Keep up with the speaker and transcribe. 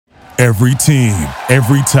Every team,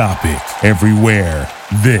 every topic, everywhere.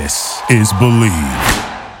 This is Believe.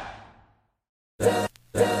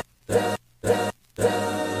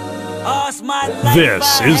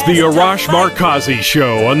 This is the Arash Markazi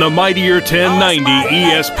Show on the Mightier 1090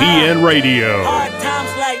 ESPN Radio.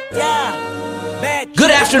 Good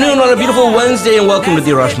afternoon on a beautiful Wednesday, and welcome to the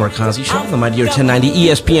Arash Markazi Show on the Mightier 1090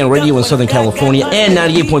 ESPN Radio in Southern California and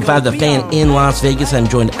 98.5 The Fan in Las Vegas. I'm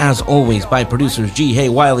joined, as always, by producers G. Hay,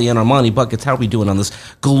 Wiley, and Armani Buckets. How are we doing on this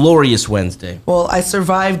glorious Wednesday? Well, I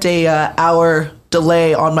survived a hour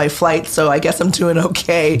delay on my flight, so I guess I'm doing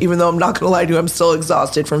okay, even though I'm not going to lie to you, I'm still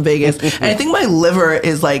exhausted from Vegas. And I think my liver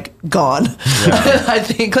is, gone. Yeah. I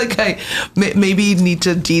think, I maybe need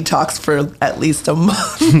to detox for at least a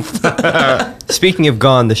month. Speaking of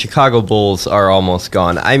gone, the Chicago Bulls are almost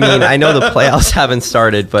gone. I mean, I know the playoffs haven't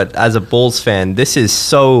started, but as a Bulls fan, this is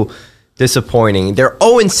so disappointing. They're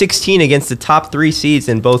 0-16 against the top three seeds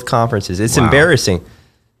in both conferences. It's embarrassing.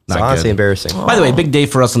 It's honestly embarrassing. By the way, big day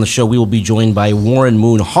for us on the show. We will be joined by Warren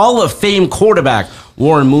Moon, Hall of Fame quarterback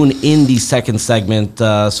Warren Moon in the second segment.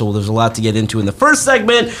 So there's a lot to get into in the first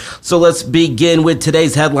segment. So let's begin with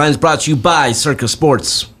today's headlines brought to you by Circa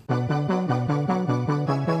Sports.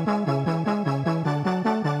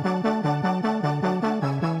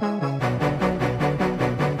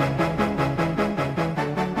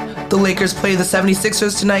 The Lakers play the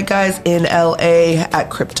 76ers tonight, guys, in L.A. at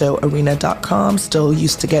CryptoArena.com. Still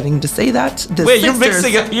used to getting to say that. Wait, you're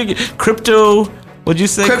mixing up crypto... What'd you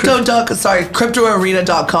say?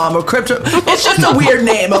 CryptoArena.com or Crypto... It's just a weird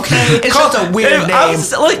name, okay? It's just a weird name.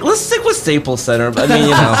 Let's stick with Staples Center. I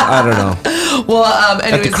mean, I don't know. Well,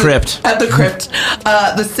 anyways, at the Crypt.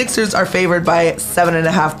 The Sixers are favored by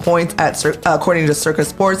 7.5 points according to Circa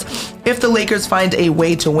Sports. If the Lakers find a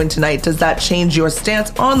way to win tonight, does that change your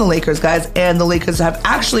stance on the Lakers, guys? And the Lakers have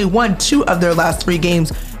actually won 2 of their last 3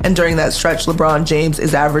 games. And during that stretch, LeBron James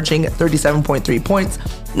is averaging 37.3 points,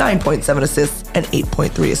 9.7 assists, and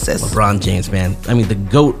 8.3 assists. LeBron James, man. I mean, the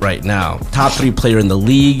GOAT right now. Top 3 player in the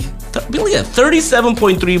league. Really,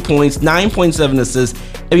 37.3 points, 9.7 assists.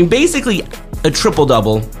 I mean, basically a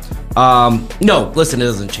triple-double. No, listen, it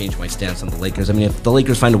doesn't change my stance on the Lakers. I mean, if the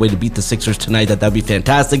Lakers find a way to beat the Sixers tonight, that'd be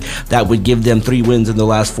fantastic. That would give them 3 wins in the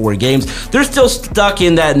last 4 games. They're still stuck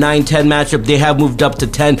in that 9-10 matchup. They have moved up to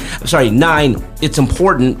 9. It's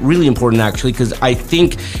important, really important actually, because I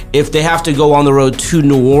think if they have to go on the road to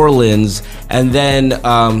New Orleans and then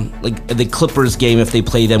the Clippers game, if they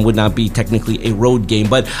play them, would not be technically a road game.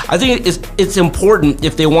 But I think it's important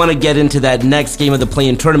if they want to get into that next game of the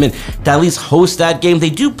play-in tournament to at least host that game. They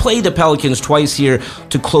do play the Pelicans twice here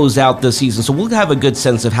to close out the season, so we'll have a good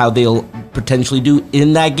sense of how they'll potentially do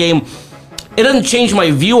in that game. It doesn't change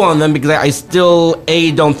my view on them because I still,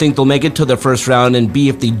 A, don't think they'll make it to the first round, and B,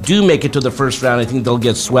 if they do make it to the first round, I think they'll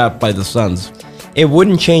get swept by the Suns. It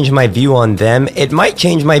wouldn't change my view on them. It might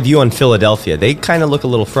change my view on Philadelphia. They kind of look a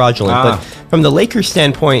little fraudulent. But from the Lakers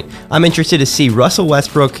standpoint, I'm interested to see Russell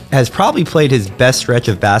Westbrook has probably played his best stretch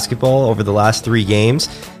of basketball over the last 3 games.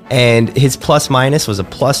 And his plus-minus was a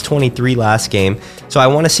plus 23 last game. So I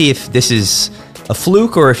want to see if this is a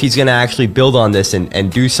fluke or if he's going to actually build on this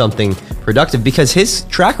and do something productive, because his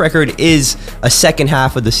track record is a second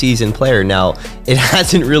half of the season player. Now, it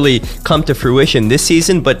hasn't really come to fruition this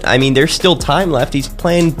season, but I mean, there's still time left. He's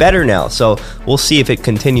playing better now, so we'll see if it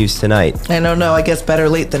continues tonight. I don't know. I guess better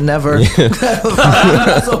late than never.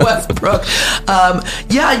 Russell Westbrook.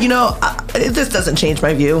 This doesn't change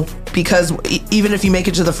my view, because even if you make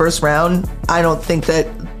it to the first round, I don't think that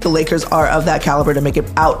the Lakers are of that caliber to make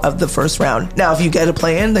it out of the first round. Now, if you get a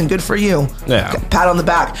play in, then good for you. Yeah. Pat on the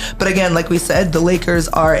back. But again, like we said, the Lakers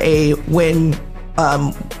are a win,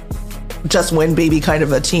 just win baby kind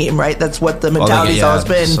of a team, right? That's what the mentality's always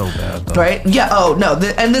been. So bad, though. Right? Yeah. Oh, no.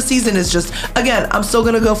 And this season is just, again, I'm still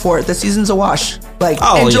going to go for it. This season's a wash.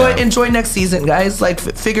 Enjoy next season, guys.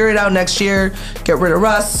 Figure it out next year. Get rid of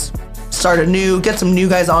Russ. Start anew. Get some new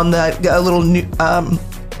guys on a little new,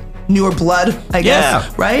 newer blood, I guess. Yeah.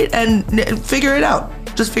 Right? And figure it out.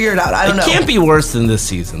 Just figure it out. I don't know. It can't be worse than this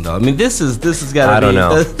season, though. I mean, this has got to be. I don't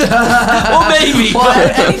know. Well, maybe.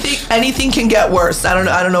 Well, anything can get worse. I don't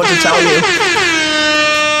know what to tell you.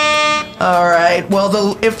 All right.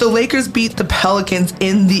 Well, if the Lakers beat the Pelicans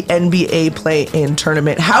in the NBA play-in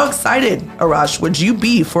tournament, how excited, Arash, would you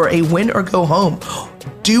be for a win or go home,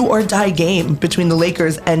 do or die game between the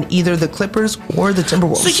Lakers and either the Clippers or the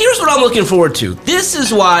Timberwolves? So here's what I'm looking forward to. This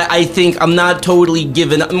is why I think I'm not totally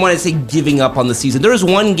giving up. And when I say giving up on the season, there is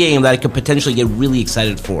one game that I could potentially get really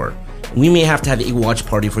excited for. We may have to have a watch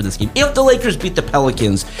party for this game. If the Lakers beat the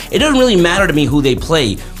Pelicans, it doesn't really matter to me who they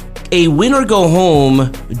play. A win or go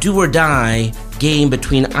home, do or die game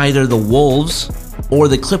between either the Wolves or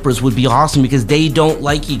the Clippers would be awesome because they don't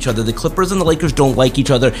like each other. The Clippers and the Lakers don't like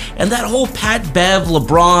each other. And that whole Pat Bev,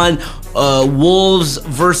 LeBron, Wolves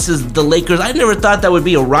versus the Lakers, I never thought that would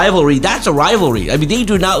be a rivalry. That's a rivalry. I mean, they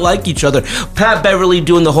do not like each other. Pat Beverly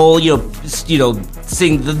doing the whole,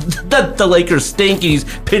 saying the Lakers stink and he's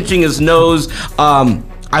pinching his nose.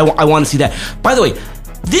 I want to see that. By the way,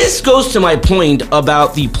 this goes to my point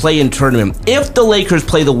about the play-in tournament. If the Lakers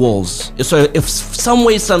play the Wolves, so if some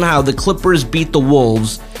way, somehow, the Clippers beat the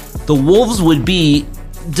Wolves would be,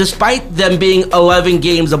 despite them being 11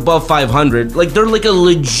 games above 500, like they're like a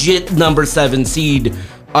legit number 7 seed,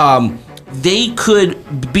 they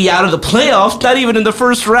could be out of the playoffs, not even in the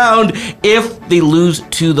first round, if they lose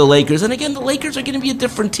to the Lakers. And again, the Lakers are going to be a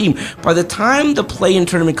different team. By the time the play-in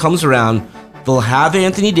tournament comes around, they'll have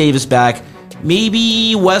Anthony Davis back.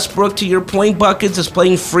 Maybe Westbrook, to your point, buckets, is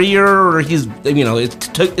playing freer, or he's,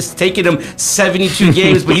 it's taken him 72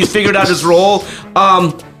 games, but he's figured out his role.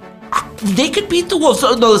 They could beat the Wolves.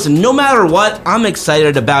 So, no, listen, no matter what, I'm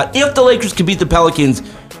excited about if the Lakers can beat the Pelicans,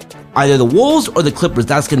 either the Wolves or the Clippers.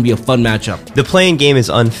 That's going to be a fun matchup. The playing game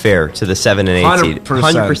is unfair to the 7 and 8 seed.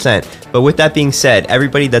 100%. But with that being said,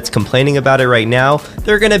 everybody that's complaining about it right now,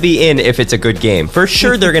 they're going to be in if it's a good game. For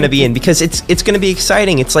sure they're going to be in because it's going to be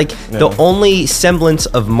exciting. It's like the only semblance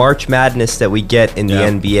of March Madness that we get in the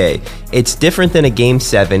NBA. It's different than a Game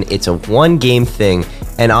 7. It's a one-game thing.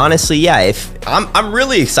 And honestly, if I'm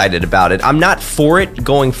really excited about it. I'm not for it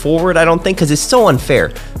going forward, I don't think, because it's so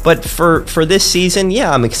unfair. But for this season,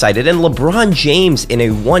 I'm excited. And LeBron James in a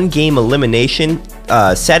one-game elimination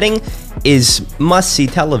setting is must-see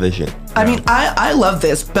television. I mean, I love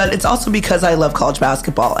this, but it's also because I love college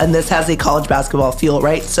basketball, and this has a college basketball feel,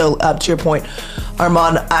 right? So, to your point,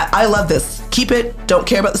 Armand, I love this. Keep it. Don't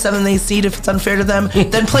care about the 7th and 8th seed if it's unfair to them.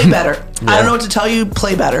 Then play better. I don't know what to tell you.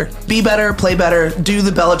 Play better. Be better. Play better. Do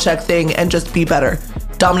the Belichick thing and just be better.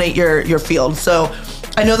 Dominate your field. So,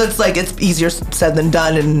 I know that's it's easier said than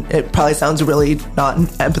done, and it probably sounds really not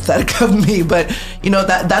empathetic of me, but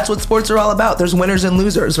that's what sports are all about. There's winners and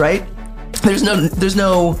losers, right? There's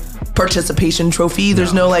no participation trophy.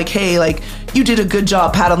 There's no hey, you did a good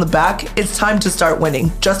job, pat on the back. It's time to start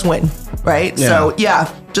winning. Just win, right? So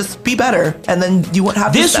just be better, and then you won't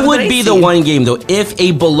have. This would be the one game though. If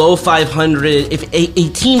a below 500, if a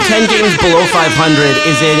team 10 games below 500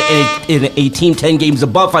 is in a team 10 games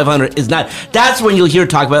above 500 is not. That's when you'll hear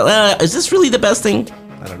talk about. Is this really the best thing?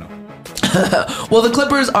 I don't know. Well, the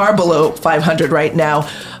Clippers are below 500 right now.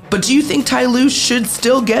 But do you think Ty Lue should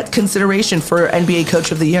still get consideration for NBA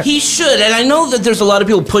Coach of the Year? He should, and I know that there's a lot of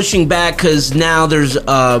people pushing back because now there's,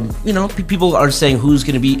 people are saying who's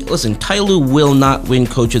going to be. Listen, Ty Lue will not win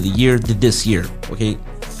Coach of the Year this year, okay?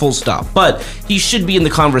 Full stop. But he should be in the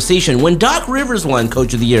conversation. When Doc Rivers won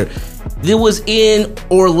Coach of the Year, it was in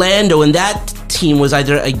Orlando, and that team was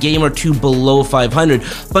either a game or two below 500.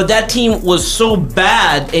 But that team was so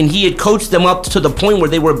bad, and he had coached them up to the point where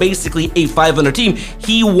they were basically a 500 team.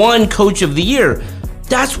 He won Coach of the Year.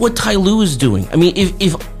 That's what Ty Lue is doing. I mean,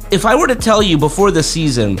 if I were to tell you before the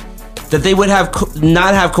season that they would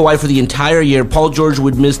not have Kawhi for the entire year, Paul George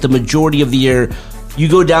would miss the majority of the year, you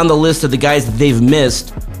go down the list of the guys that they've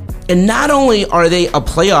missed, and not only are they a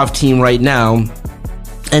playoff team right now,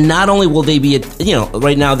 and not only will they be,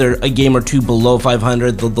 right now they're a game or two below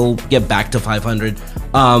 500, they'll get back to 500.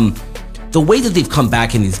 The way that they've come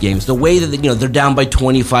back in these games, the way that, they're down by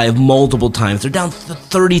 25 multiple times, they're down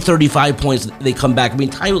 30, 35 points, they come back. I mean,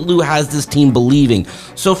 Ty Lue has this team believing.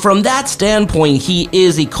 So from that standpoint, he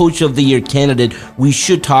is a Coach of the Year candidate. We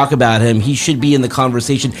should talk about him. He should be in the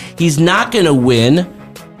conversation. He's not going to win,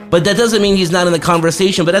 but that doesn't mean he's not in the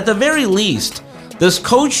conversation. But at the very least, this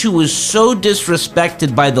coach who was so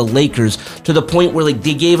disrespected by the Lakers to the point where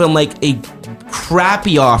they gave him a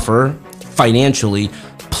crappy offer financially,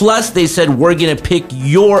 plus they said, we're going to pick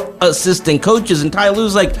your assistant coaches. And Ty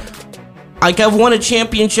Lue's I've won a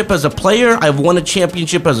championship as a player. I've won a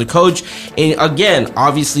championship as a coach. And again,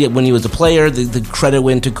 obviously when he was a player, the credit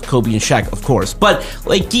went to Kobe and Shaq, of course. But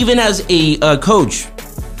even as a coach,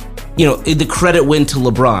 the credit went to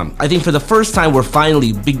LeBron. I think for the first time, we're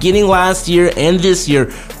finally, beginning last year and this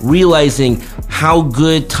year, realizing how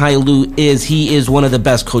good Ty Lue is. He is one of the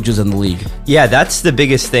best coaches in the league. Yeah, that's the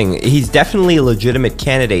biggest thing. He's definitely a legitimate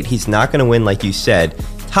candidate. He's not going to win, like you said.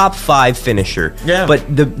 Top 5 finisher. Yeah.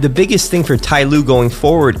 But the biggest thing for Ty Lue going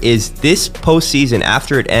forward is this postseason,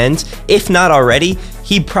 after it ends, if not already,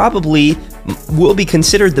 he probably will be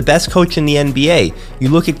considered the best coach in the NBA. You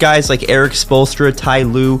look at guys like Eric Spoelstra, Ty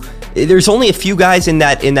Lue. There's only a few guys in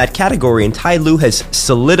that category, and Ty Lue has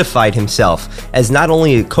solidified himself as not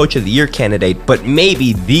only a Coach of the Year candidate, but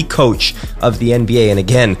maybe the coach of the NBA. And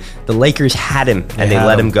again, the Lakers had him, and they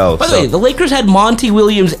let him go. By the way, the Lakers had Monty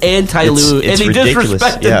Williams and Ty Lue, and they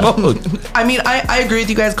disrespected both. I mean, I agree with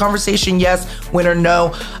you guys. Conversation, yes. Winner,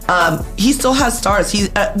 no. He still has stars.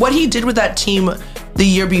 What he did with that team the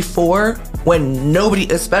year before, when nobody,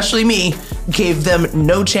 especially me, gave them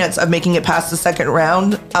no chance of making it past the second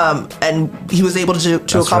round, and he was able to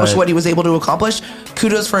accomplish what he was able to accomplish.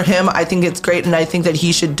 Kudos for him. I think it's great, and I think that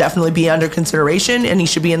he should definitely be under consideration, and he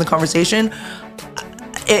should be in the conversation.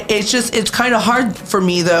 It's kind of hard for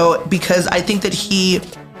me, though, because I think that he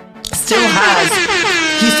still has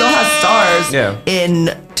stars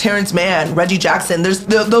in Terrence Mann, Reggie Jackson.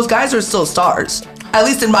 Those guys are still stars. At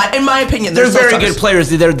least in my opinion, they're very good players.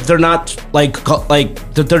 They're not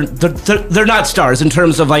they're not stars in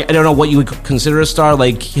terms of, like, I don't know what you would consider a star.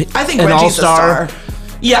 Like, I think an Reggie's all-star. a star.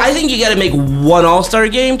 Yeah, I think you got to make one all-star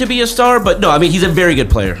game to be a star. But no, I mean, he's a very good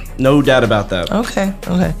player, no doubt about that. Okay.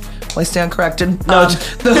 Well, I stand corrected. No,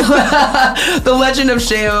 the legend of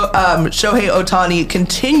Shohei Ohtani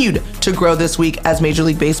continued to grow this week as Major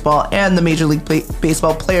League Baseball and the Major League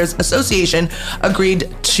Baseball Players Association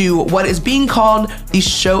agreed to what is being called the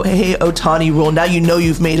Shohei Ohtani rule. Now you know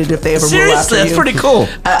you've made it if they ever rule after you. Seriously, that's pretty cool.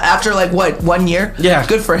 After 1 year? Yeah.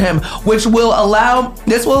 Good for him. This will allow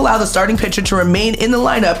the starting pitcher to remain in the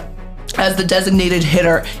lineup as the designated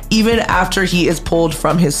hitter even after he is pulled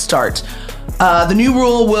from his start. The new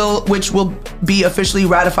rule, which will be officially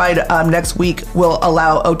ratified next week, will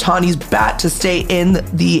allow Ohtani's bat to stay in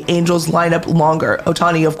the Angels lineup longer.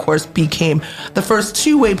 Ohtani, of course, became the first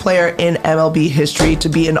two-way player in MLB history to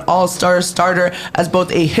be an all-star starter as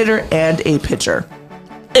both a hitter and a pitcher.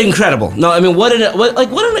 Incredible. No, I mean, what an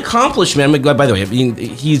accomplishment. I mean, by the way, I mean,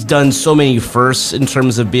 he's done so many firsts in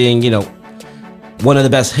terms of being, one of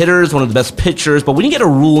the best hitters, one of the best pitchers, but when you get a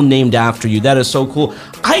rule named after you, that is so cool.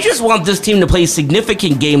 I just want this team to play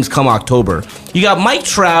significant games come October. You got Mike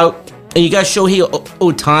Trout, and you got Shohei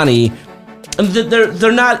Ohtani, and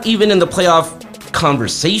they're not even in the playoff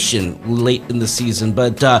conversation late in the season,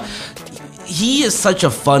 but he is such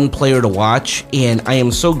a fun player to watch, and I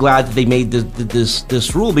am so glad that they made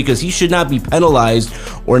this rule, because he should not be penalized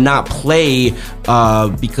or not play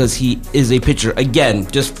because he is a pitcher. Again,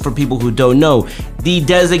 just for people who don't know, the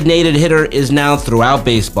designated hitter is now throughout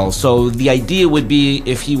baseball. So the idea would be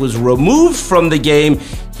if he was removed from the game,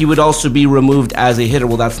 he would also be removed as a hitter.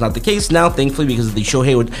 Well, that's not the case now, thankfully, because of the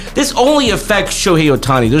Shohei. This only affects Shohei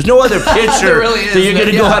Ohtani. There's no other pitcher really that you're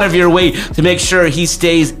going to go out of your way to make sure he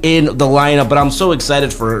stays in the lineup. But I'm so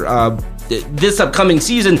excited for this upcoming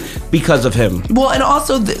season because of him. Well, and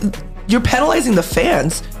also you're penalizing the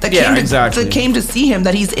fans that came to see him,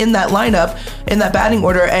 that he's in that lineup, in that batting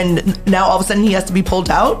order, and now all of a sudden he has to be pulled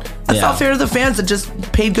out. That's not fair to the fans that just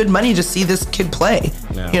paid good money to see this kid play.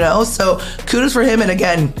 Yeah. So kudos for him, and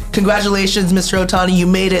again, congratulations, Mr. Ohtani. You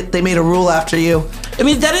made it. They made a rule after you. I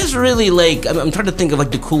mean, that is really I'm trying to think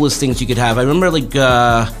of the coolest things you could have. I remember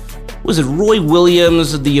was it Roy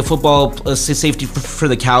Williams, the football safety for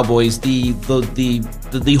the Cowboys, the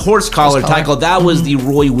horse collar tackle? That was the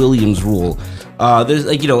Roy Williams rule. There's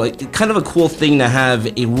kind of a cool thing to have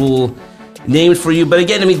a rule named for you. But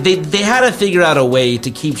again, I mean, they had to figure out a way to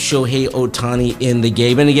keep Shohei Ohtani in the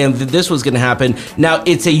game. And again, this was going to happen. Now,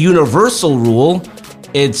 it's a universal rule.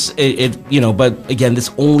 But again,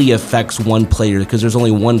 this only affects one player, because there's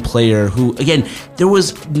only one player who, again, there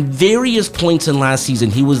was various points in last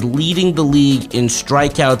season he was leading the league in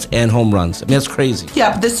strikeouts and home runs. I mean, that's crazy.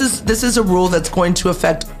 Yeah, but this is a rule that's going to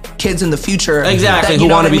affect kids in the future. Exactly, who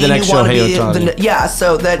want to be the next Shohei Ohtani.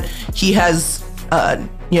 So that he has,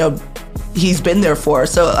 he's been there for,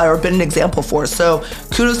 or been an example for. So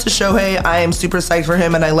kudos to Shohei. I am super psyched for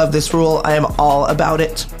him, and I love this rule. I am all about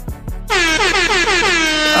it.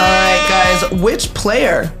 All right, guys, which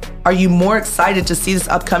player are you more excited to see this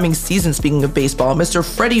upcoming season, speaking of baseball? Mr.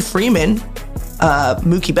 Freddie Freeman,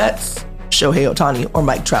 Mookie Betts, Shohei Ohtani, or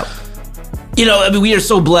Mike Trout? I mean, we are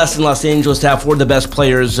so blessed in Los Angeles to have four of the best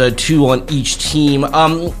players, two on each team.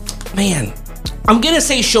 I'm going to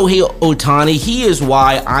say Shohei Ohtani. He is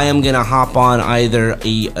why I am going to hop on either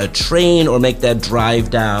a train or make that drive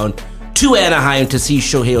down to Anaheim to see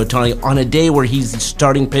Shohei Ohtani on a day where he's the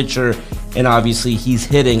starting pitcher and obviously he's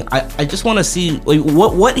hitting. I just want to see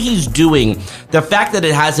what he's doing. The fact that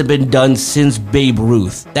it hasn't been done since Babe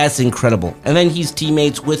Ruth, that's incredible. And then he's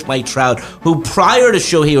teammates with Mike Trout, who prior to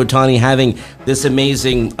Shohei Ohtani having this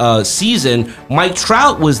amazing season, Mike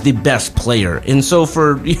Trout was the best player. And so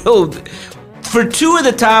for, for two of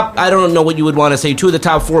the top, I don't know what you would want to say, two of the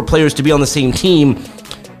top 4 players to be on the same team,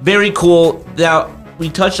 very cool. Now, we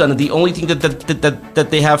touched on it. The only thing that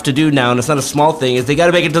they have to do now, and it's not a small thing, is they got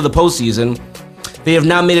to make it to the postseason. They have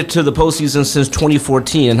not made it to the postseason since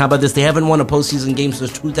 2014. And how about this? They haven't won a postseason game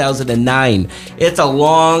since 2009. It's a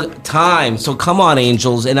long time. So come on,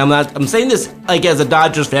 Angels. And I'm saying this like as a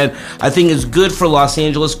Dodgers fan. I think it's good for Los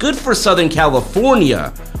Angeles, good for Southern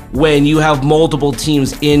California when you have multiple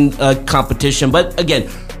teams in competition. But again,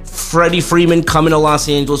 Freddie Freeman coming to Los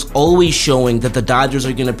Angeles, always showing that the Dodgers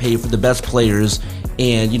are going to pay for the best players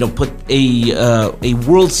and, put a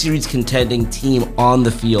World Series contending team on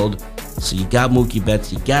the field. So you got Mookie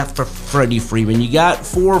Betts, you got Freddie Freeman, you got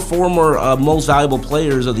 4 former most valuable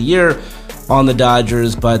players of the year on the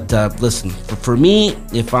Dodgers. But listen, for me,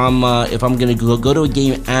 if I'm gonna go to a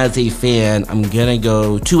game as a fan, I'm gonna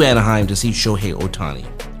go to Anaheim to see Shohei Ohtani.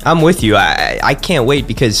 I'm with you. I can't wait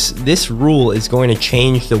because this rule is going to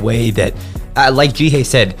change the way that, like Jihei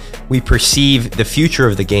said, we perceive the future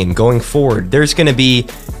of the game going forward. There's going to be,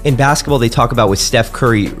 in basketball, they talk about with Steph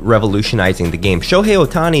Curry revolutionizing the game. Shohei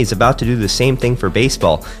Ohtani is about to do the same thing for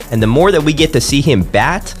baseball. And the more that we get to see him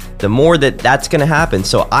bat, the more that's going to happen.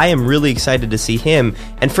 So I am really excited to see him.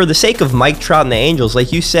 And for the sake of Mike Trout and the Angels,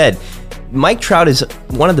 like you said, Mike Trout is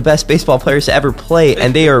one of the best baseball players to ever play.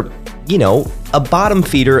 And they are, a bottom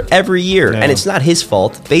feeder every year. Yeah. And it's not his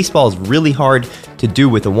fault. Baseball is really hard to do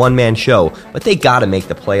with a one-man show, but they got to make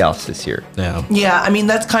the playoffs this year. Yeah, I mean,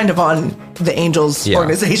 that's kind of on the Angels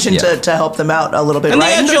organization to help them out a little bit. And right?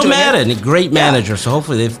 they had Joe Madden, a great manager, so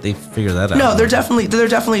hopefully they figure that out. No, they're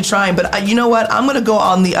definitely trying, but you know what? I'm going to go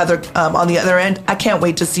on the other end. I can't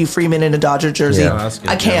wait to see Freeman in a Dodger jersey. Yeah, that's good,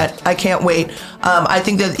 I can't wait. I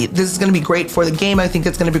think that this is going to be great for the game. I think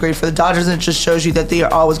it's going to be great for the Dodgers, and it just shows you that they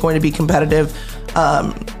are always going to be competitive.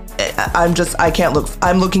 I'm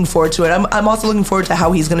looking forward to it. I'm also looking forward to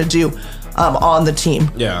how he's going to do on the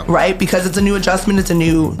team. Yeah. Right? Because it's a new adjustment. It's a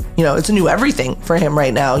new, it's a new everything for him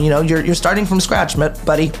right now. You're starting from scratch,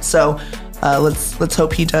 buddy. So let's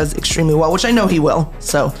hope he does extremely well, which I know he will.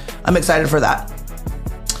 So I'm excited for that.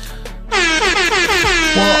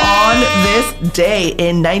 Well, on this day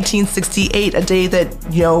in 1968, a day that,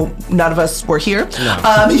 none of us were here,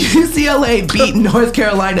 UCLA beat North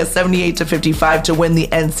Carolina 78-55 to win the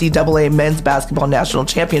NCAA Men's Basketball National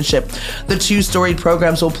Championship. The two storied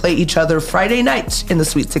programs will play each other Friday night in the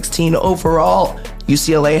Sweet 16. Overall,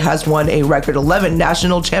 UCLA has won a record 11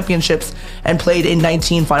 national championships and played in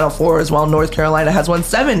 19 Final Fours, while North Carolina has won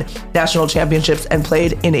 7 national championships and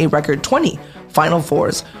played in a record 20 Final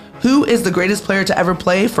Fours. Who is the greatest player to ever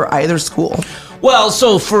play for either school? Well,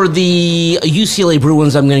 so for the UCLA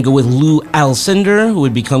Bruins, I'm going to go with Lou Alcindor, who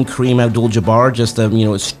would become Kareem Abdul-Jabbar. Just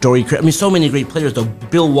a story. I mean, so many great players. Though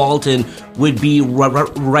Bill Walton would be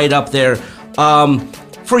right up there.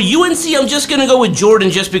 For UNC, I'm just going to go with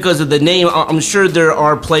Jordan just because of the name. I'm sure there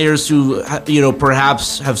are players who,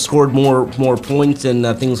 perhaps have scored more points and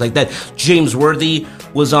things like that. James Worthy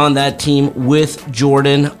was on that team with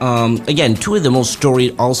Jordan. Again, two of the most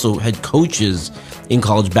storied also head coaches in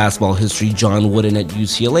college basketball history, John Wooden at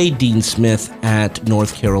UCLA, Dean Smith at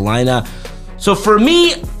North Carolina. So for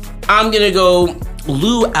me, I'm going to go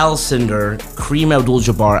Lou Alcindor, Kareem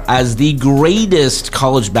Abdul-Jabbar as the greatest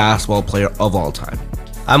college basketball player of all time.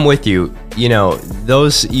 I'm with you.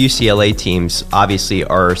 Those UCLA teams obviously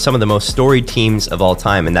are some of the most storied teams of all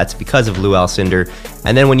time, and that's because of Lou Alcindor.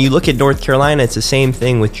 And then when you look at North Carolina, it's the same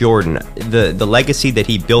thing with Jordan. The legacy that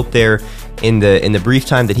he built there in the brief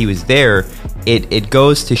time that he was there, it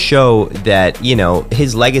goes to show that,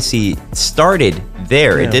 his legacy started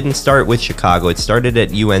there. Yeah. It didn't start with Chicago. It started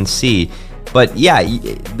at UNC. But yeah,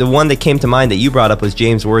 the one that came to mind that you brought up was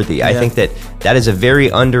James Worthy. Yeah. I think that is a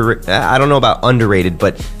very I don't know about underrated,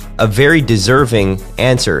 but a very deserving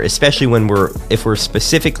answer, especially if we're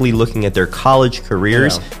specifically looking at their college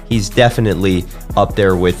careers. Yeah. He's definitely up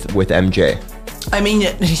there with MJ. I mean,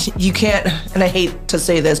 you can't, and I hate to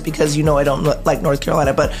say this because I don't like North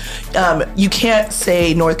Carolina, but you can't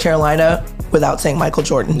say North Carolina without saying Michael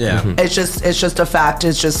Jordan. Yeah. Mm-hmm. It's just a fact.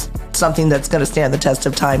 It's just something that's going to stand the test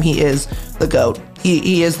of time. He is the GOAT.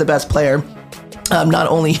 He is the best player. Not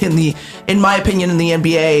only in my opinion, in the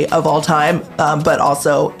NBA of all time, but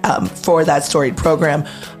also for that storied program.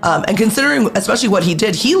 And considering especially what he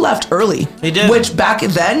did, he left early. He did. Which back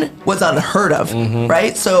then was unheard of,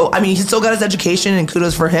 right? So, I mean, he still got his education, and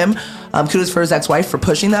kudos for him. Kudos for his ex-wife for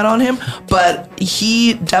pushing that on him. But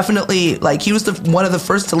he definitely, he was one of the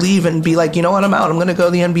first to leave and be like, you know what, I'm out. I'm going to go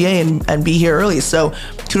to the NBA and be here early. So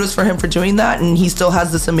kudos for him for doing that. And he still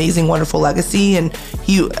has this amazing, wonderful legacy. And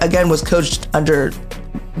he, again, was coached under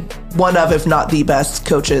one of, if not the best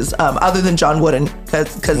coaches, other than John Wooden,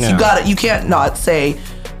 because you can't not say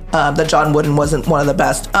that John Wooden wasn't one of the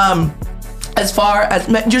best. As far as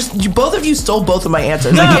both of you stole both of my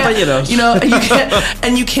answers. You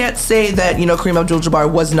can't say that Kareem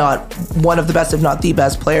Abdul-Jabbar was not one of the best, if not the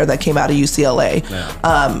best player that came out of UCLA.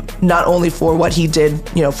 Yeah. Not only for what he did,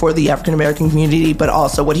 for the African American community, but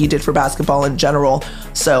also what he did for basketball in general.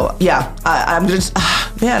 So yeah, I'm just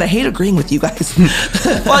I hate agreeing with you guys.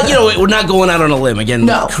 Well, we're not going out on a limb again.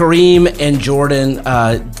 No. Kareem and Jordan,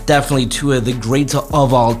 definitely two of the greats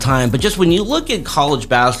of all time. But just when you look at college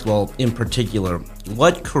basketball in particular,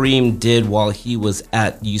 what Kareem did while he was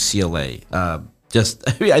at UCLA,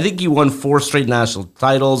 I think he won 4 straight national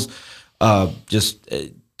titles. Just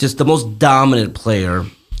the most dominant player,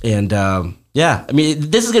 and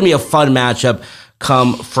this is gonna be a fun matchup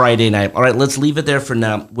come Friday night. All right, let's leave it there for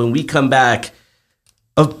now. When we come back,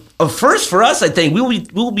 a first for us, I think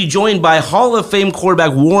we'll be joined by Hall of Fame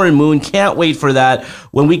quarterback Warren Moon. Can't wait for that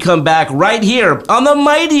when we come back right here on the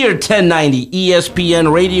mightier 1090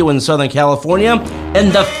 ESPN Radio in Southern California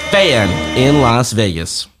and the Fan in Las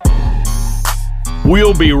Vegas.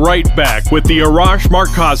 We'll be right back with the Arash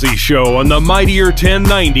Markazi Show on the mightier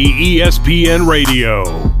 1090 ESPN Radio.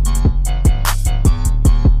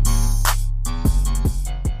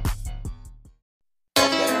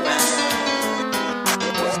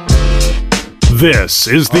 This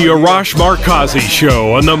is the Arash Markazi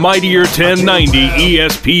Show on the mightier 1090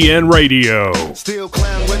 ESPN Radio.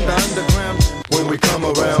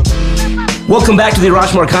 Welcome back to the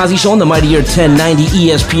Arash Markazi Show on the mightier 1090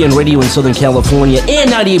 ESPN Radio in Southern California and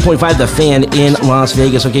 98.5 The Fan in Las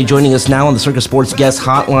Vegas. Okay, joining us now on the Circus Sports Guest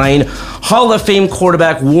Hotline, Hall of Fame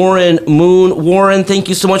quarterback Warren Moon. Warren, thank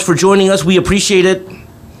you so much for joining us. We appreciate it.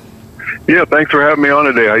 Yeah, thanks for having me on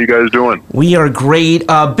today. How you guys doing? We are great.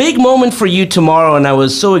 Big moment for you tomorrow, and I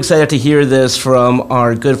was so excited to hear this from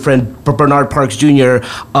our good friend Bernard Parks Jr.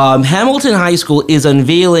 Hamilton High School is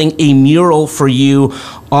unveiling a mural for you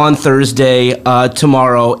on Thursday,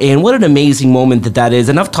 tomorrow, and what an amazing moment that is.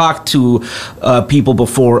 And I've talked to people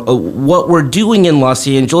before, what we're doing in Los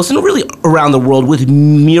Angeles and really around the world with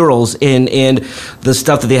murals and the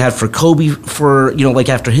stuff that they had for Kobe for, like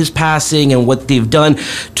after his passing, and what they've done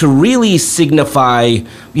to really signify,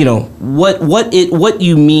 what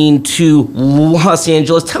you mean to Los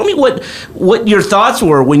Angeles. Tell me what your thoughts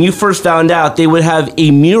were when you first found out they would have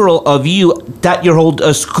a mural of you at your old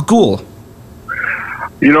school.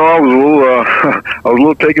 I was a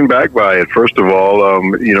little taken back by it. First of all,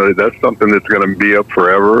 that's something that's going to be up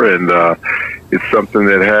forever, and it's something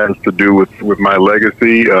that has to do with my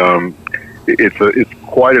legacy. It's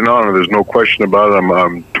quite an honor. There's no question about it.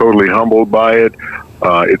 I'm totally humbled by it.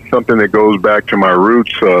 It's something that goes back to my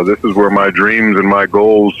roots. This is where my dreams and my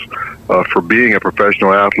goals for being a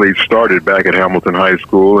professional athlete started, back at Hamilton High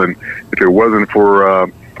School. And if it wasn't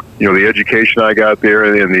for the education I got there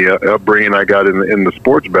and the upbringing I got in the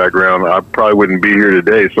sports background, I probably wouldn't be here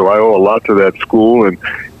today. So I owe a lot to that school, and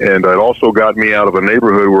it also got me out of a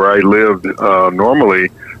neighborhood where I lived normally.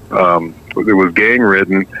 It was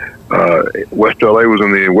gang-ridden. West LA was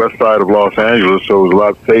on the west side of Los Angeles, so it was a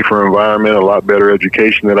lot safer environment, a lot better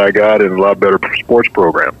education that I got, and a lot better sports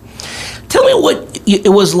program. Tell me what it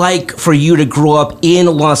was like for you to grow up in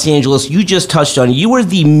Los Angeles. You just touched on, you were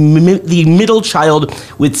the middle child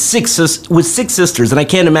with six sisters, and I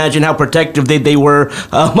can't imagine how protective they were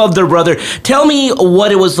of their brother. Tell me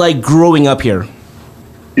what it was like growing up here.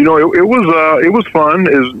 It was fun.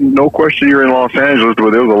 There's no question you're in Los Angeles,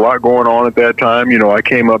 but there was a lot going on at that time. I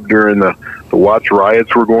came up during the Watts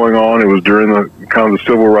riots were going on. It was during the kind of the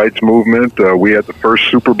civil rights movement. We had the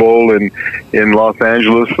first Super Bowl in Los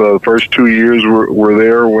Angeles. The first 2 years were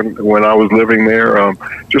there when I was living there.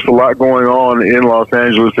 Just a lot going on in Los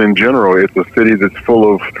Angeles in general. It's a city that's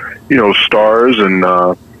full of stars and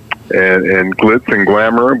glitz and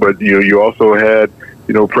glamour. But you also had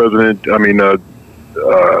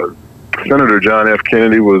Senator John F.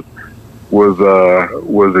 Kennedy was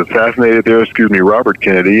assassinated there. Robert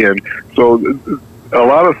Kennedy, and so a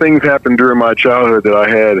lot of things happened during my childhood that I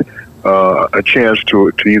had a chance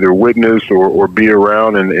to either witness or be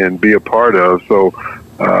around and be a part of. So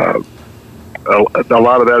a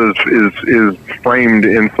lot of that is framed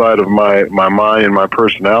inside of my mind and my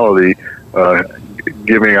personality.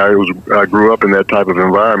 Given I grew up in that type of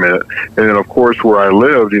environment, and then of course where I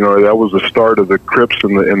lived, that was the start of the Crips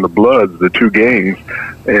and the Bloods, the two gangs,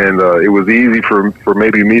 and it was easy for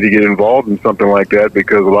maybe me to get involved in something like that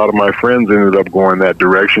because a lot of my friends ended up going that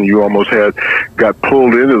direction. You almost got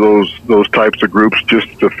pulled into those types of groups just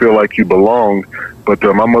to feel like you belonged. But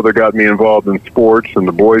my mother got me involved in sports and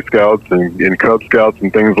the Boy Scouts and in Cub Scouts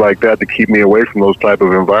and things like that to keep me away from those type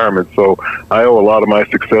of environments. So I owe a lot of my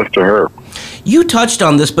success to her. You touched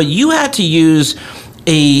on this, but you had to use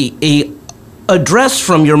a address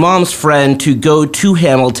from your mom's friend to go to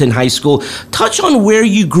Hamilton High School. Touch on where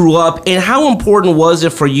you grew up and how important was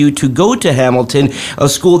it for you to go to Hamilton, a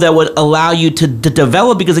school that would allow you to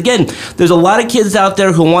develop? Because again, there's a lot of kids out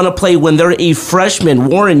there who want to play when they're a freshman.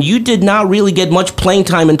 Warren, you did not really get much playing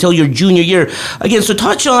time until your junior year. Again, so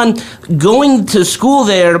touch on going to school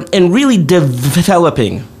there and really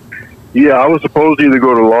developing. Yeah, I was supposed to either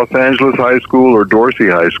go to Los Angeles High School or Dorsey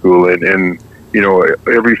High School, and you know,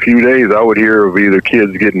 every few days I would hear of either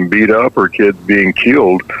kids getting beat up or kids being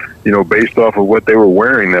killed, you know, based off of what they were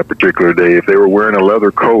wearing that particular day, if they were wearing a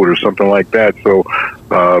leather coat or something like that. So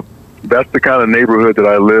that's the kind of neighborhood that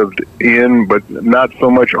I lived in, but not so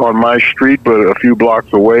much on my street, but a few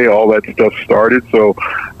blocks away, all that stuff started. So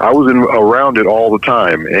I was around it all the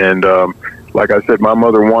time. And like I said, my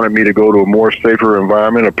mother wanted me to go to a more safer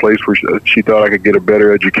environment, a place where she thought I could get a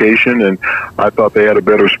better education, and I thought they had a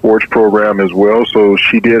better sports program as well. So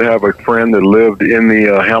she did have a friend that lived in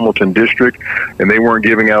the Hamilton district, and they weren't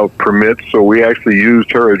giving out permits, so we actually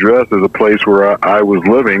used her address as a place where I was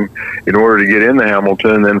living in order to get into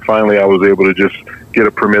Hamilton, and then finally I was able to just get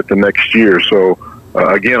a permit the next year. So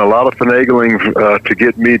again, a lot of finagling to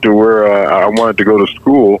get me to where I wanted to go to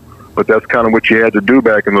school. But that's kind of what you had to do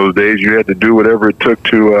back in those days. You had to do whatever it took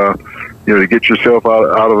to, to get yourself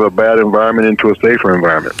out of a bad environment into a safer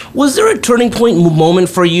environment. Was there a turning point moment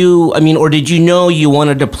for you? I mean, or did you know you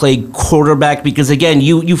wanted to play quarterback? Because again,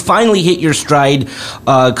 you finally hit your stride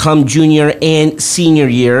come junior and senior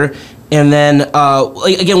year. And then,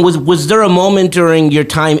 again, was there a moment during your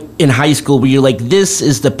time in high school where you're like, this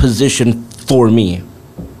is the position for me?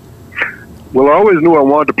 Well, I always knew I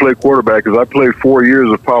wanted to play quarterback because I played 4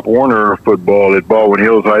 years of Pop Warner football at Baldwin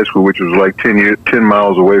Hills High School, which was like 10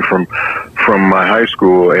 miles away from my high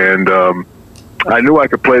school. And I knew I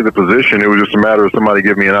could play the position. It was just a matter of somebody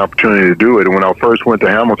giving me an opportunity to do it. And when I first went to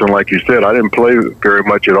Hamilton, like you said, I didn't play very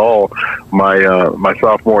much at all my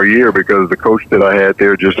sophomore year because the coach that I had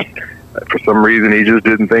there just, for some reason, he just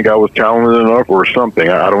didn't think I was talented enough or something.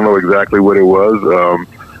 I don't know exactly what it was.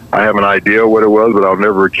 I have an idea what it was, but I'll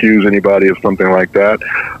never accuse anybody of something like that.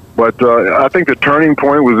 But I think the turning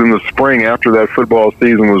point was in the spring after that football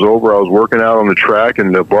season was over. I was working out on the track,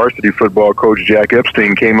 and the varsity football coach, Jack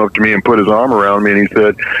Epstein, came up to me and put his arm around me, and he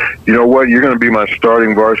said, you know what, you're going to be my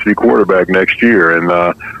starting varsity quarterback next year.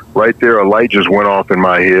 And right there, a light just went off in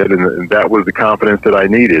my head, and that was the confidence that I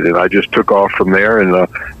needed. And I just took off from there and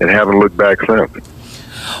haven't looked back since.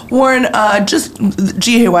 Warren, just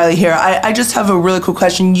G.A. Wiley here. I just have a really quick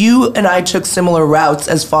question. You and I took similar routes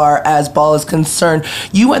as far as ball is concerned.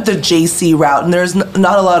 You went the JC route, and there's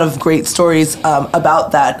not a lot of great stories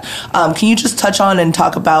about that. Can you just touch on and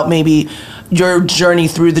talk about maybe your journey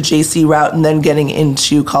through the JC route and then getting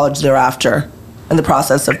into college thereafter and the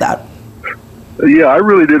process of that? Yeah, I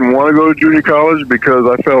really didn't want to go to junior college because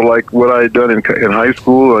I felt like what I had done in high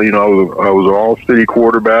school. I was an all-city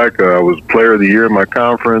quarterback. I was player of the year in my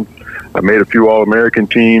conference. I made a few All-American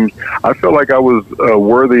teams. I felt like I was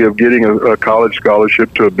worthy of getting a college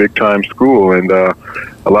scholarship to a big-time school. And a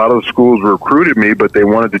lot of the schools recruited me, but they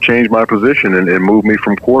wanted to change my position and move me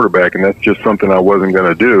from quarterback. And that's just something I wasn't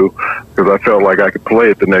going to do because I felt like I could play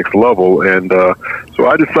at the next level. And so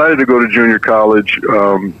I decided to go to junior college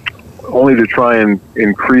only to try and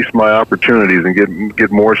increase my opportunities and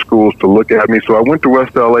get more schools to look at me. So I went to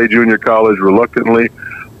West LA Junior College reluctantly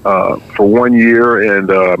for 1 year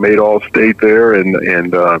and made All-State there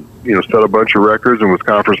and set a bunch of records and was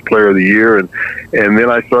Conference Player of the Year. And then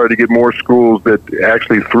I started to get more schools that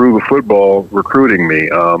actually threw the football recruiting me.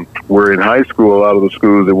 Where in high school, a lot of the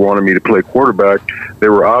schools that wanted me to play quarterback, they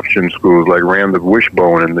were option schools like Ram the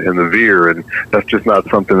Wishbone and the Veer, and that's just not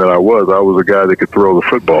something that I was. I was a guy that could throw the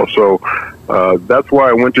football. So that's why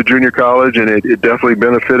I went to junior college, and it definitely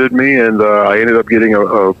benefited me, and I ended up getting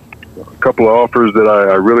a couple of offers that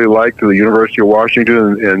I really liked to the University of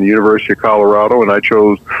Washington and the University of Colorado, and I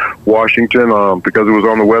chose Washington because it was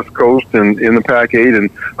on the West Coast and in the Pac-8, and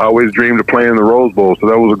I always dreamed of playing in the Rose Bowl, so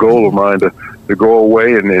that was a goal of mine to go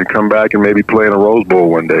away and come back and maybe play in a Rose Bowl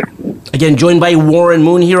one day. Again, joined by Warren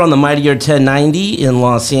Moon here on the Mightier 1090 in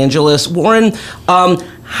Los Angeles. Warren,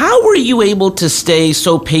 how were you able to stay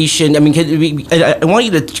so patient? I mean, I want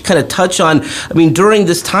you to kind of touch on, during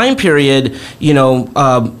this time period,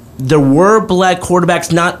 there were black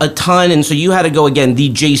quarterbacks, not a ton, and so you had to go, again, the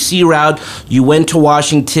JC route. You went to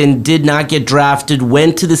Washington, did not get drafted,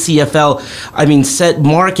 went to the CFL. I mean, set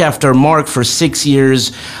mark after mark for 6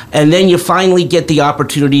 years, and then you finally get the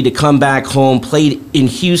opportunity to come back home, played in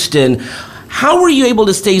Houston. How were you able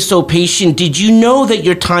to stay so patient? Did you know that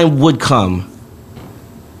your time would come?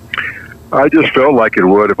 I just felt like it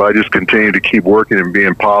would if I just continued to keep working and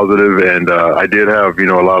being positive. And I did have, a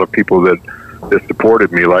lot of people that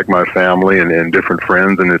supported me, like my family and different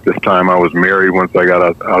friends. And at this time, I was married. Once I got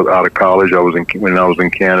out of college, when I was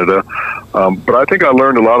in Canada. But I think I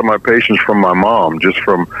learned a lot of my patience from my mom, just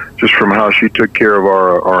from how she took care of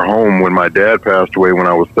our home when my dad passed away when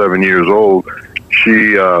I was 7 years old.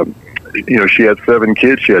 She had 7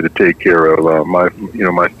 kids she had to take care of, my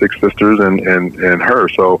 6 sisters and her.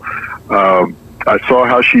 So I saw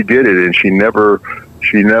how she did it, and she never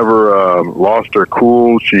lost her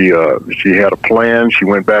cool. She had a plan. She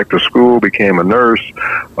went back to school, became a nurse.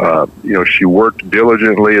 She worked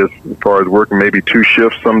diligently as far as working maybe 2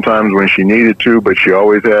 shifts sometimes when she needed to, but she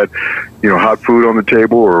always had, hot food on the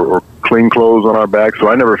table or clean clothes on our back. So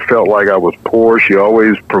I never felt like I was poor. She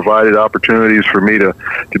always provided opportunities for me to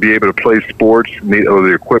be able to play sports, or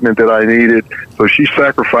the equipment that I needed. So she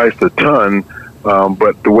sacrificed a ton,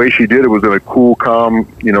 but the way she did it was in a cool, calm,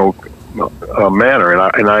 manner,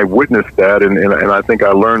 and I witnessed that, and I think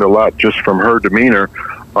I learned a lot just from her demeanor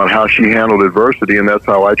on how she handled adversity, and that's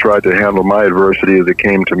how I tried to handle my adversity as it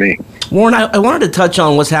came to me. Warren, I wanted to touch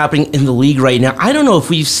on what's happening in the league right now. I don't know if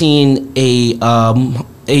we've seen a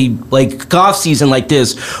golf season like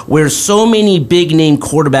this where so many big name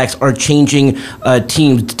quarterbacks are changing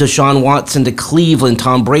teams. Deshaun Watson to Cleveland,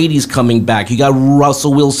 Tom Brady's coming back. You got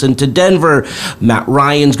Russell Wilson to Denver, Matt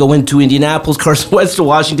Ryan's going to Indianapolis, Carson Wentz to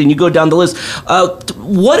Washington. You go down the list.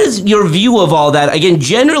 What is your view of all that? Again,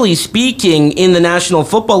 generally speaking, in the National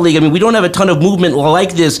Football League, I mean, we don't have a ton of movement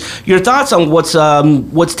like this. Your thoughts on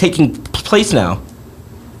what's taking place now?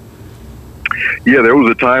 Yeah, there was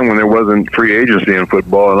a time when there wasn't free agency in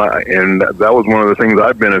football, and that was one of the things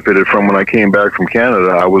I benefited from when I came back from Canada.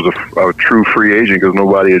 I was a true free agent because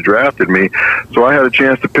nobody had drafted me, so I had a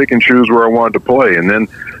chance to pick and choose where I wanted to play. And then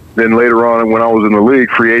later on, when I was in the league,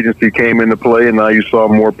 free agency came into play, and now you saw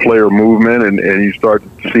more player movement, and you start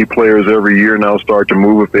to see players every year now start to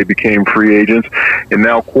move if they became free agents. And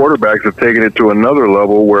now quarterbacks have taken it to another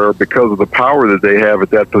level where, because of the power that they have at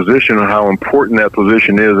that position and how important that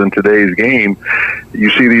position is in today's game, you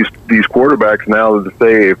see these quarterbacks now that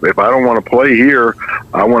say, if I don't want to play here,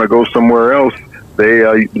 I want to go somewhere else.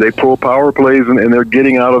 They pull power plays, and they're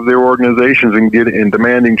getting out of their organizations and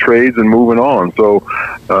demanding trades and moving on. So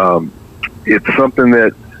it's something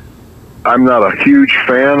that I'm not a huge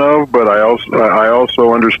fan of, but I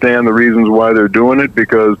also understand the reasons why they're doing it,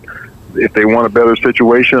 because if they want a better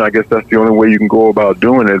situation, I guess that's the only way you can go about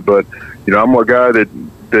doing it. But I'm a guy that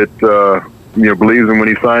believes in when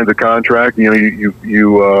he signs a contract,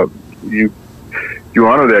 you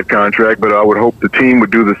honor that contract, but I would hope the team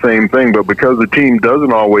would do the same thing. But because the team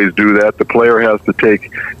doesn't always do that, the player has to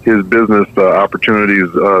take his business opportunities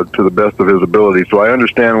to the best of his ability. So I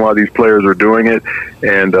understand why these players are doing it,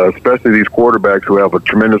 and especially these quarterbacks who have a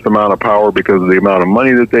tremendous amount of power because of the amount of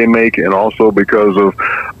money that they make, and also because of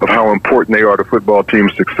how important they are to football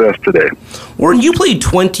team's success today. Warren, you played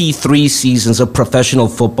 23 seasons of professional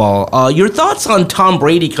football. Your thoughts on Tom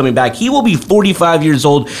Brady coming back? He will be 45 years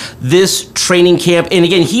old this training camp. And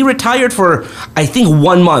again, he retired for, I think,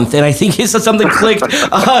 1 month, and I think something clicked.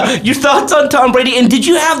 Your thoughts on Tom Brady? And did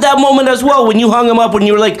you have that moment as well when you hung him up, when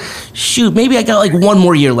you were like, shoot, maybe I got like 1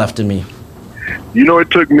 more year left in me? It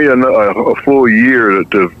took me a full year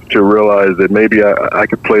to realize that maybe I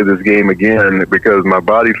could play this game again, because my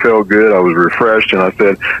body felt good. I was refreshed, and I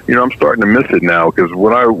said, I'm starting to miss it now, because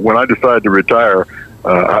when I decided to retire,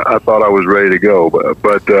 I thought I was ready to go.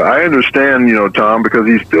 But I understand, Tom, because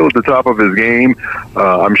he's still at the top of his game.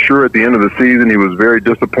 I'm sure at the end of the season he was very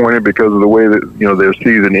disappointed because of the way that, their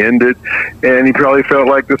season ended. And he probably felt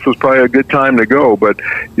like this was probably a good time to go. But,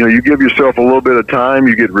 you give yourself a little bit of time,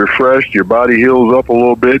 you get refreshed, your body heals up a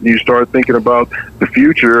little bit, and you start thinking about the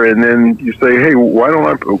future. And then you say, hey, why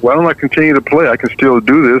don't I continue to play? I can still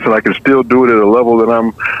do this, and I can still do it at a level that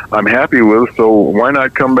I'm happy with. So why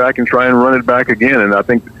not come back and try and run it back again? And I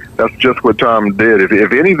think that's just what Tom did.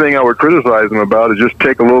 If anything I would criticize him about is just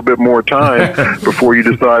take a little bit more time before you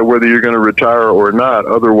decide whether you're going to retire or not.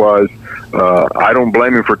 Otherwise, I don't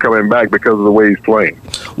blame him for coming back because of the way he's playing.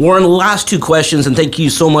 Warren, last two questions, and thank you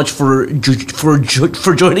so much for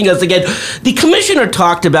joining us again. The commissioner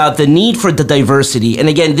talked about the need for the diversity, and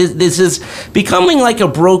again, this is becoming like a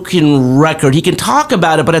broken record. He can talk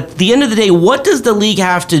about it, but at the end of the day, what does the league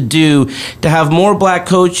have to do to have more black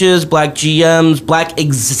coaches, black GMs, black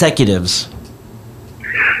executives?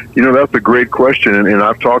 You know, that's a great question, and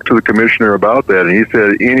I've talked to the commissioner about that, and he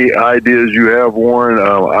said, any ideas you have, Warren,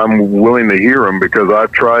 I'm willing to hear them, because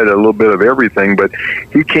I've tried a little bit of everything, but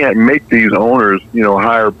he can't make these owners,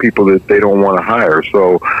 hire people that they don't want to hire.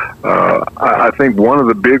 So I think one of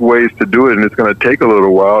the big ways to do it, and it's going to take a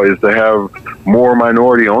little while, is to have more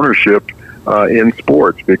minority ownership in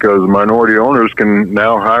sports, because minority owners can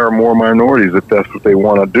now hire more minorities if that's what they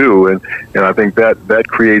want to do, and I think that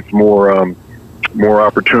creates more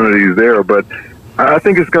opportunities there. But I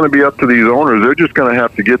think it's going to be up to these owners. They're just going to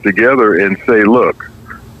have to get together and say, look,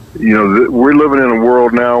 we're living in a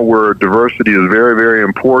world now where diversity is very, very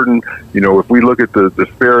important. If we look at the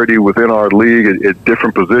disparity within our league at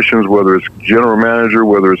different positions, whether it's general manager,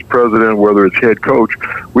 whether it's president, whether it's head coach,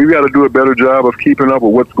 we've got to do a better job of keeping up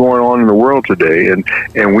with what's going on in the world today, and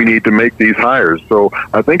we need to make these hires. So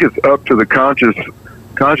I think it's up to the consciousness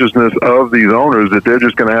of these owners that they're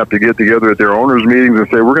just going to have to get together at their owners' meetings and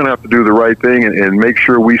say, we're going to have to do the right thing and make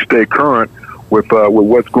sure we stay current with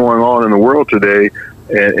what's going on in the world today.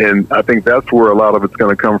 And I think that's where a lot of it's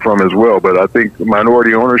going to come from as well. But I think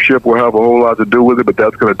minority ownership will have a whole lot to do with it, but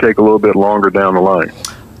that's going to take a little bit longer down the line.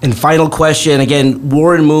 And final question, again,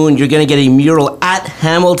 Warren Moon, you're going to get a mural at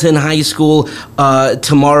Hamilton High School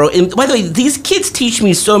tomorrow. And by the way, these kids teach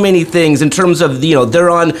me so many things in terms of, they're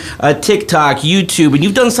on TikTok, YouTube, and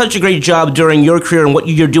you've done such a great job during your career and what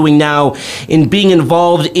you're doing now in being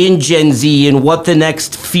involved in Gen Z and what the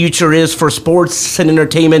next future is for sports and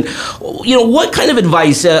entertainment. What kind of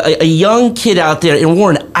advice a young kid out there, and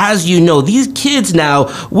Warren, as you know, these kids now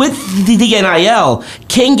with the NIL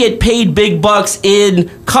can get paid big bucks in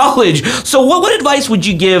college. So what advice would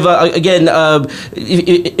you give,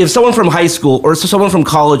 if someone from high school or someone from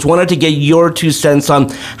college wanted to get your 2 cents on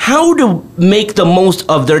how to make the most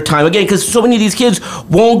of their time? Again, because so many of these kids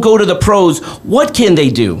won't go to the pros. What can they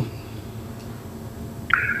do?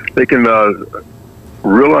 They can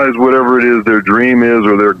realize whatever it is their dream is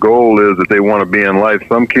or their goal is that they want to be in life.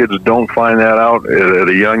 Some kids don't find that out at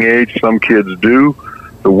a young age. Some kids do.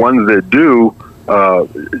 The ones that do,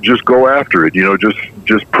 just go after it.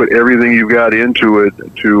 Just put everything you've got into it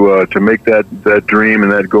to make that dream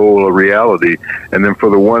and that goal a reality. And then for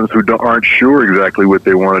the ones who aren't sure exactly what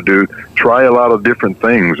they want to do, try a lot of different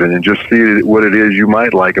things and just see what it is you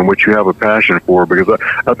might like and what you have a passion for. Because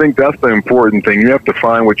I think that's the important thing. You have to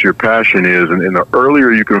find what your passion is, and the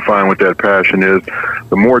earlier you can find what that passion is,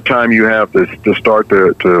 the more time you have to start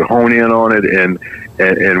to hone in on it and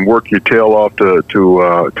work your tail off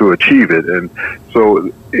to achieve it. And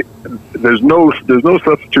so there's no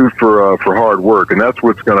substitute for hard work, and that's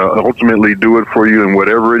what's going to ultimately do it for you in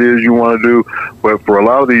whatever it is you want to do. But for a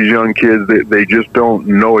lot of these young kids, they just don't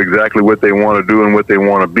know exactly what they want to do and what they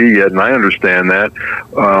want to be yet, and I understand that.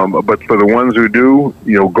 But for the ones who do,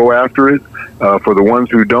 go after it. For the ones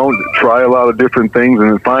who don't, try a lot of different things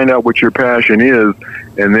and find out what your passion is,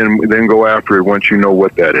 and then go after it once you know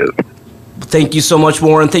what that is. Thank you so much,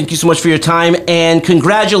 Warren. Thank you so much for your time, and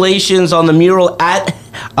congratulations on the mural at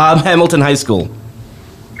Hamilton High School.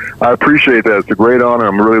 I appreciate that. It's a great honor.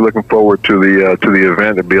 I'm really looking forward to the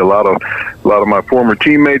event. There'll be a lot of my former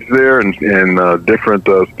teammates there and different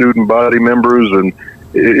student body members, and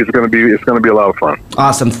it's going to be a lot of fun.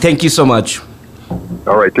 Awesome. Thank you so much.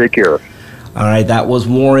 All right. Take care. All right, that was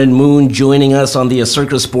Warren Moon joining us on the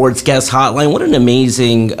Circus Sports Guest Hotline. What an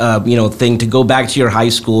amazing, thing to go back to your high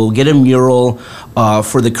school, get a mural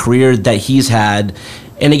for the career that he's had,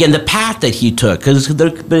 and again, the path that he took. Because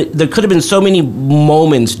there could have been so many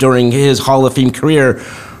moments during his Hall of Fame career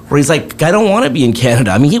where he's like, I don't want to be in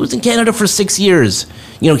Canada. I mean, he was in Canada for 6 years.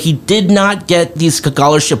 He did not get these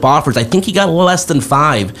scholarship offers. I think he got less than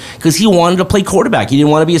 5 because he wanted to play quarterback. He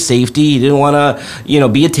didn't want to be a safety. He didn't want to,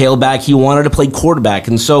 be a tailback. He wanted to play quarterback.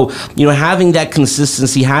 And so, having that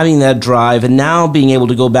consistency, having that drive, and now being able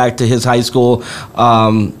to go back to his high school,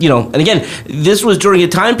 and again, this was during a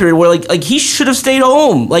time period where like he should have stayed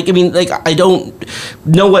home. I don't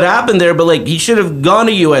know what happened there, but he should have gone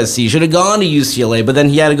to USC, should have gone to UCLA, but then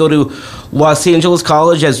he had to go to Los Angeles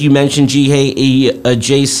College, as you mentioned, a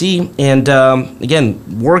JC, and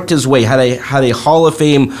again, worked his way, had a Hall of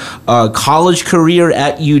Fame college career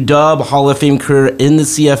at UW, Hall of Fame career in the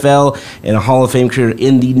CFL, and a Hall of Fame career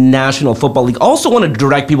in the National Football League. Also want to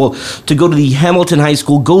direct people to go to the Hamilton High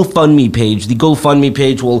School GoFundMe page. The GoFundMe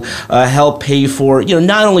page will help pay for,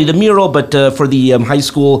 not only the mural, but for the high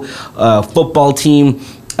school football team.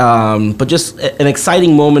 But just an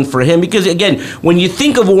exciting moment for him because, again, when you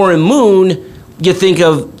think of Warren Moon, you think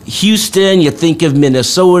of Houston, you think of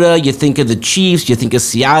Minnesota, you think of the Chiefs, you think of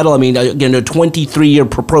Seattle. I mean, again, a 23-year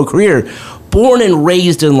pro career, born and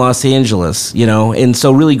raised in Los Angeles, and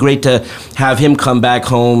so really great to have him come back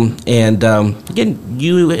home. And again,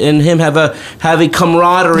 you and him have a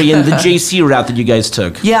camaraderie in the JC route that you guys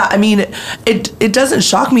took. Yeah, I mean, it doesn't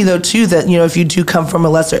shock me though too that if you do come from a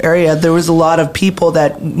lesser area, there was a lot of people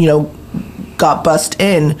that got bussed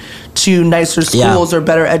in to nicer schools or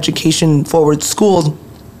better education forward schools.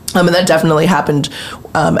 And that definitely happened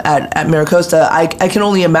at Maricosta. I can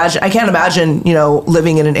only imagine. I can't imagine,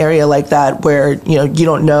 living in an area like that where you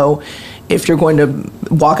don't know if you're going to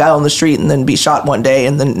walk out on the street and then be shot one day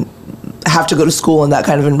and then have to go to school in that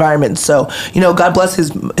kind of environment. So, God bless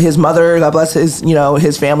his mother. God bless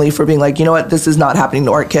his family for being like, you know what, this is not happening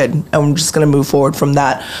to our kid. And I'm just going to move forward from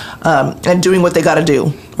that and doing what they got to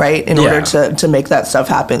do, right, in order to make that stuff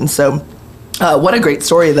happen. So. What a great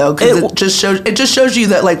story, though, because it just shows you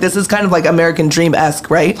that this is kind of like American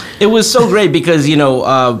Dream-esque, right? It was so great because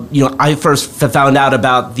I first found out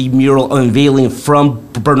about the mural unveiling from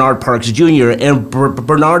Bernard Parks Jr. and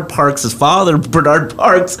Bernard Parks' father, Bernard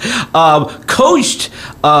Parks, coached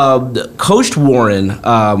Warren,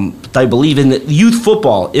 I believe, in youth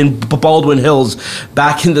football in Baldwin Hills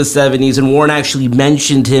back in the 70s, and Warren actually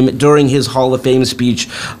mentioned him during his Hall of Fame speech.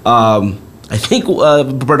 I think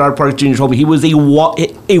Bernard Parks Jr. told me he was a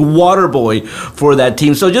water boy for that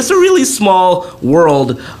team. So just a really small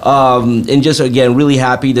world, and just, again, really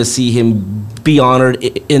happy to see him be honored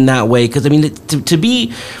in that way. Because, I mean, to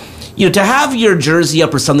be, to have your jersey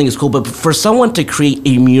up or something is cool, but for someone to create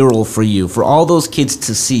a mural for you, for all those kids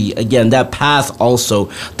to see, again, that path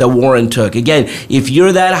also that Warren took. Again, if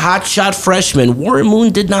you're that hotshot freshman, Warren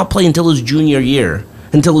Moon did not play until his junior year.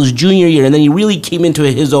 And then he really came into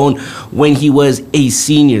his own when he was a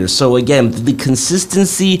senior. So again, the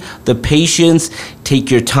consistency, the patience,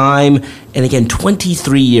 take your time, and again,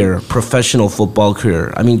 23-year professional football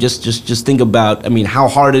career. I mean, just think about, how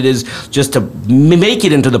hard it is just to make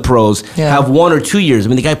it into the pros, have 1 or 2 years. I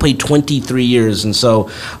mean, the guy played 23 years, and so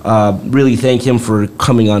really thank him for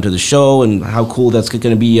coming onto the show, and how cool that's going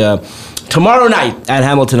to be tomorrow night at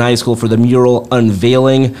Hamilton High School for the mural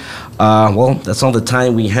unveiling. Well, that's all the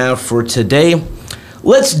time we have for today.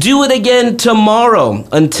 Let's do it again tomorrow.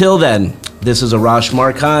 Until then, this is Arash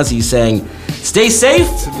Markazi saying, stay safe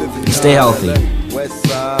and stay healthy.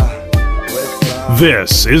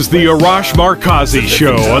 This is the Arash Markazi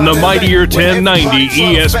Show on the Mightier 1090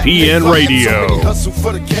 ESPN Radio. Hustle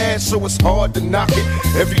for the cash, so it's hard to knock it.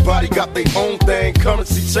 Everybody got their own thing,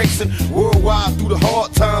 currency chasing. Worldwide through the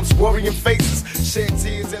hard times, worrying faces. Shed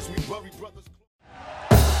tears as we worry brothers.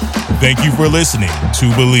 Thank you for listening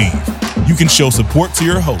to Believe. You can show support to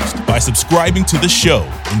your host by subscribing to the show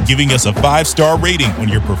and giving us a 5-star rating on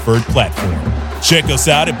your preferred platform. Check us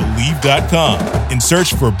out at Believe.com and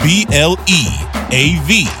search for BLEAV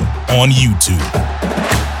on YouTube.